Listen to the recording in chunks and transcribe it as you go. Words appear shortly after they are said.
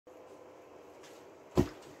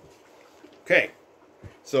Okay,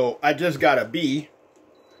 so I just got a B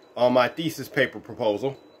on my thesis paper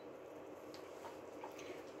proposal.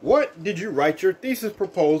 What did you write your thesis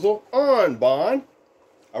proposal on, Bond?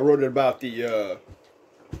 I wrote it about the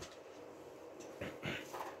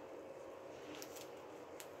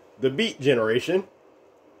beat generation.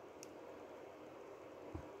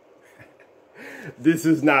 This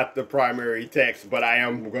is not the primary text, but I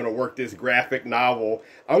am going to work this graphic novel.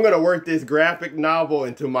 I'm going to work this graphic novel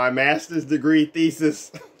into my master's degree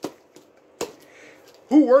thesis.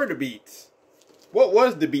 Who were the Beats? What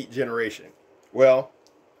was the Beat generation? Well,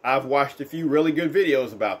 I've watched a few really good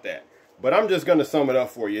videos about that, but I'm just going to sum it up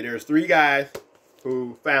for you. There's three guys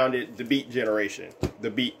who founded the Beat generation, the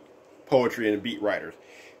Beat poetry and the Beat writers.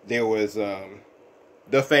 There was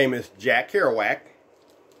the famous Jack Kerouac.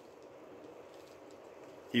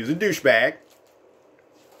 He was a douchebag.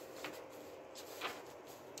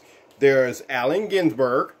 There's Allen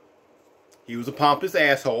Ginsberg. He was a pompous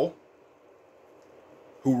asshole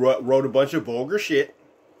who wrote a bunch of vulgar shit,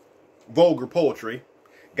 vulgar poetry.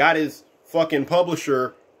 Got his fucking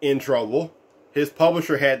publisher in trouble. His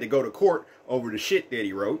publisher had to go to court over the shit that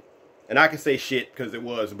he wrote. And I can say shit because it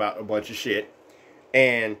was about a bunch of shit.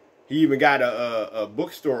 And he even got a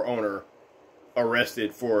bookstore owner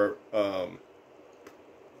arrested for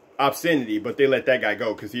obscenity, but they let that guy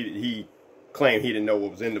go because he claimed he didn't know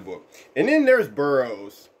what was in the book. And then there's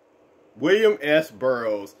Burroughs, William S.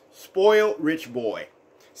 Burroughs, spoiled rich boy.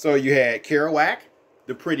 So you had Kerouac,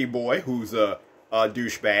 the pretty boy, who's a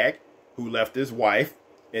douchebag, who left his wife,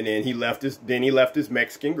 and then he left his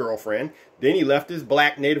Mexican girlfriend, then he left his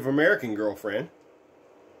black Native American girlfriend.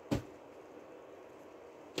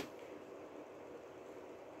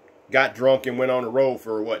 Got drunk and went on the road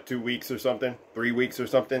for, what, 2 weeks or something? 3 weeks or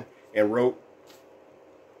something? And wrote.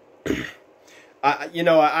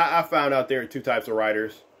 I found out there are two types of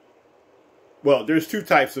writers. Well, there's two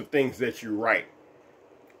types of things that you write.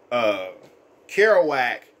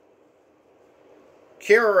 Kerouac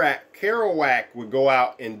would go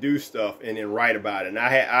out and do stuff and then write about it. And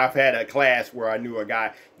I've had a class where I knew a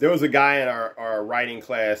guy. There was a guy in our writing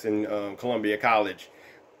class in Columbia College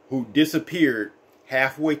who disappeared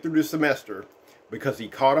halfway through the semester because he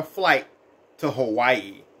caught a flight to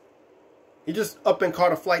Hawaii. He just up and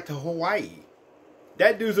caught a flight to Hawaii.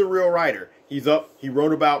 That dude's a real writer. He's up. He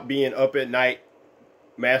wrote about being up at night,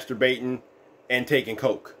 masturbating, and taking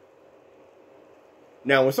coke.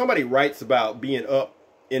 Now, when somebody writes about being up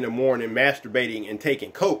in the morning, masturbating, and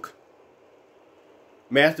taking coke,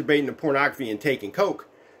 masturbating to pornography and taking coke,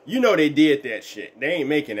 you know they did that shit. They ain't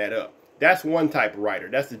making that up. That's one type of writer.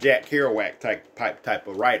 That's the Jack Kerouac type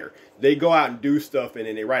of writer. They go out and do stuff and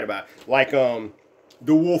then they write about it. Like The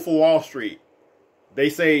Wolf of Wall Street.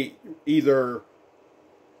 They say either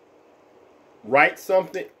write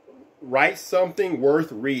something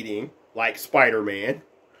worth reading, like Spider-Man,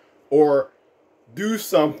 or do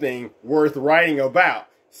something worth writing about.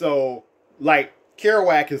 So, like,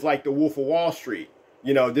 Kerouac is like the Wolf of Wall Street.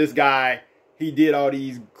 You know, this guy, he did all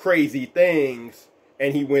these crazy things.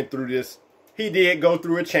 And he went through this. He did go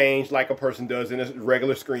through a change like a person does in a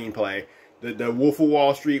regular screenplay. The Wolf of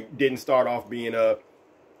Wall Street didn't start off being a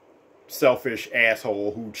selfish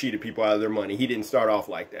asshole who cheated people out of their money. He didn't start off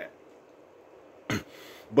like that.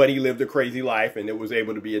 But he lived a crazy life, and it was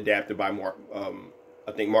able to be adapted by,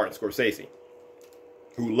 I think, Martin Scorsese,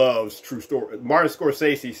 who loves true stories. Martin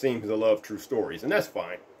Scorsese seems to love true stories, and that's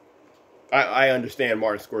fine. I understand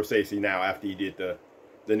Martin Scorsese now after he did the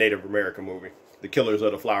Native American movie. The Killers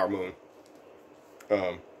of the Flower Moon.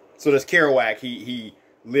 So this Kerouac, he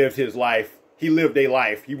lived his life. He lived a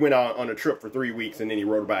life. He went on a trip for 3 weeks and then he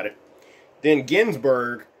wrote about it. Then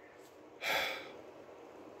Ginsberg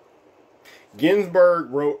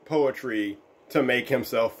wrote poetry to make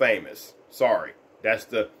himself famous. Sorry.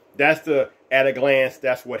 That's at a glance,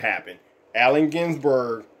 that's what happened. Allen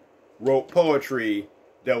Ginsberg wrote poetry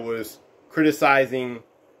that was criticizing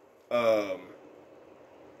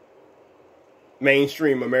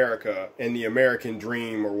mainstream America and the American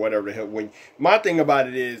dream or whatever the hell. My thing about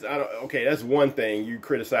it is, okay, that's one thing. You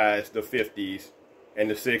criticize the 50s and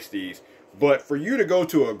the 60s. But for you to go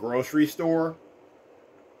to a grocery store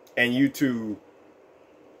and you to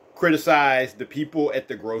criticize the people at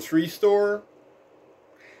the grocery store,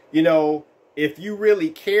 you know, if you really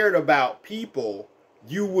cared about people,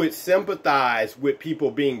 you would sympathize with people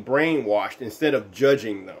being brainwashed instead of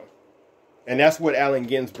judging them. And that's what Allen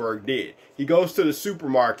Ginsberg did. He goes to the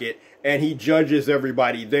supermarket and he judges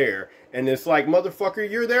everybody there. And it's like, motherfucker,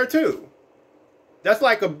 you're there too. That's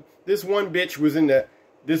like this one bitch was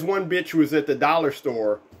at the dollar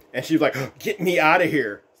store and she's like, get me out of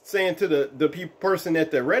here. saying to the person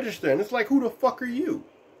at the register, and it's like, who the fuck are you?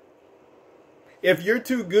 If you're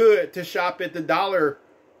too good to shop at the Dollar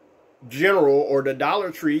General or the Dollar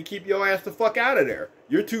Tree, keep your ass the fuck out of there.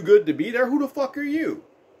 You're too good to be there. Who the fuck are you?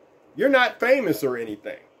 You're not famous or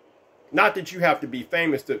anything. Not that you have to be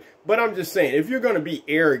famous to, but I'm just saying, if you're going to be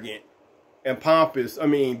arrogant and pompous, I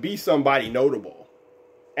mean, be somebody notable.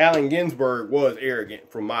 Allen Ginsberg was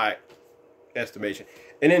arrogant from my estimation.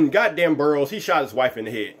 And then goddamn Burroughs, he shot his wife in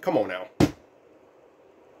the head. Come on now.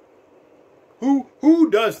 Who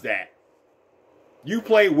does that? You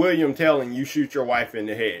play William Tell and you shoot your wife in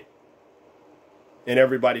the head. And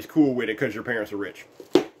everybody's cool with it because your parents are rich.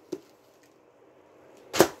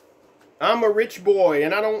 I'm a rich boy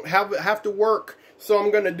and I don't have to work, so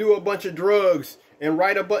I'm going to do a bunch of drugs and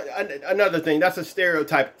write another thing. That's a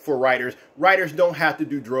stereotype for writers. Writers don't have to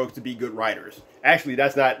do drugs to be good writers. Actually,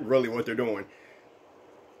 that's not really what they're doing.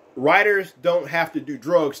 Writers don't have to do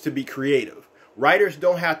drugs to be creative. Writers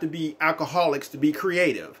don't have to be alcoholics to be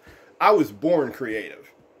creative. I was born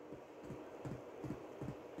creative.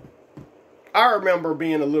 I remember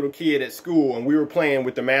being a little kid at school and we were playing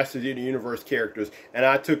with the Masters of the Universe characters, and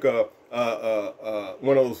I took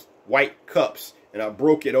one of those white cups and I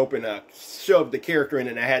broke it open. I shoved the character in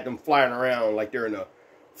and I had them flying around like they're in a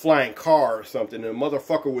flying car or something. And the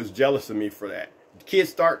motherfucker was jealous of me for that. The kids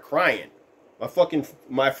start crying.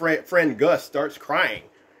 My friend Gus starts crying.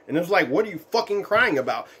 And it was like, what are you fucking crying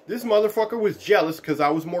about? This motherfucker was jealous because I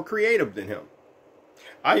was more creative than him.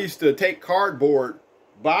 I used to take cardboard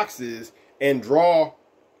boxes and draw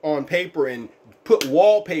on paper and put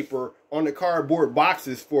wallpaper on the cardboard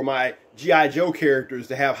boxes for my G.I. Joe characters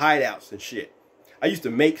to have hideouts and shit. I used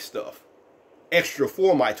to make stuff extra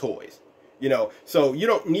for my toys. You know, so you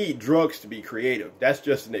don't need drugs to be creative. That's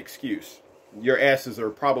just an excuse. Your asses are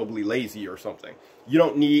probably lazy or something. You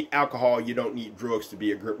don't need alcohol. You don't need drugs to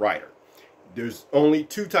be a good writer. There's only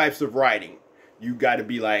two types of writing. You got to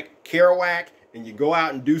be like Kerouac and you go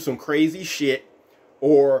out and do some crazy shit,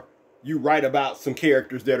 or you write about some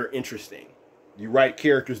characters that are interesting. You write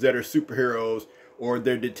characters that are superheroes, or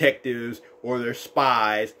they're detectives, or they're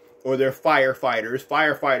spies, or they're firefighters.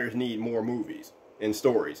 Firefighters need more movies and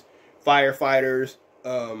stories. Firefighters,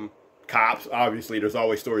 cops, obviously there's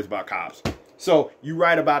always stories about cops. So you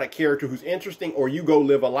write about a character who's interesting, or you go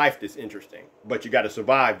live a life that's interesting. But you got to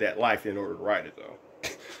survive that life in order to write it, though.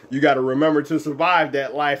 You got to remember to survive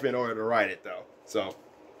that life in order to write it, though. So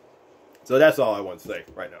that's all I want to say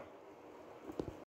right now.